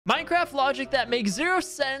Minecraft logic that makes zero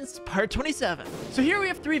sense, part 27. So here we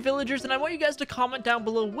have 3 villagers, and I want you guys to comment down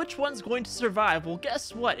below which one's going to survive. Well,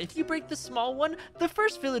 guess what? If you break the small one, the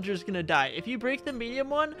first villager's gonna die. If you break the medium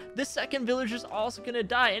one, the second villager's also gonna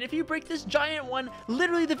die. And if you break this giant one,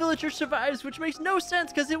 literally the villager survives, which makes no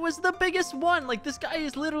sense because it was the biggest one. Like, this guy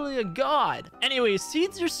is literally a god. Anyways,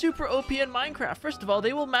 seeds are super OP in Minecraft. First of all,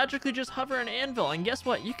 they will magically just hover an anvil, and guess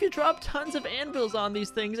what? You could drop tons of anvils on these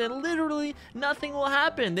things, and literally nothing will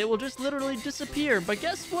happen. They will just literally disappear. But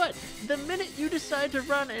guess what? The minute you decide to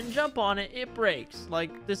run and jump on it, it breaks.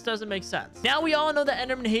 Like, this doesn't make sense. Now, we all know that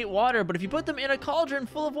Endermen hate water, but if you put them in a cauldron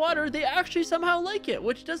full of water, they actually somehow like it,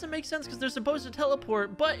 which doesn't make sense because they're supposed to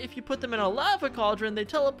teleport. But if you put them in a lava cauldron, they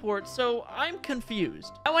teleport. So I'm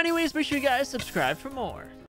confused. Now, anyways, make sure you guys subscribe for more.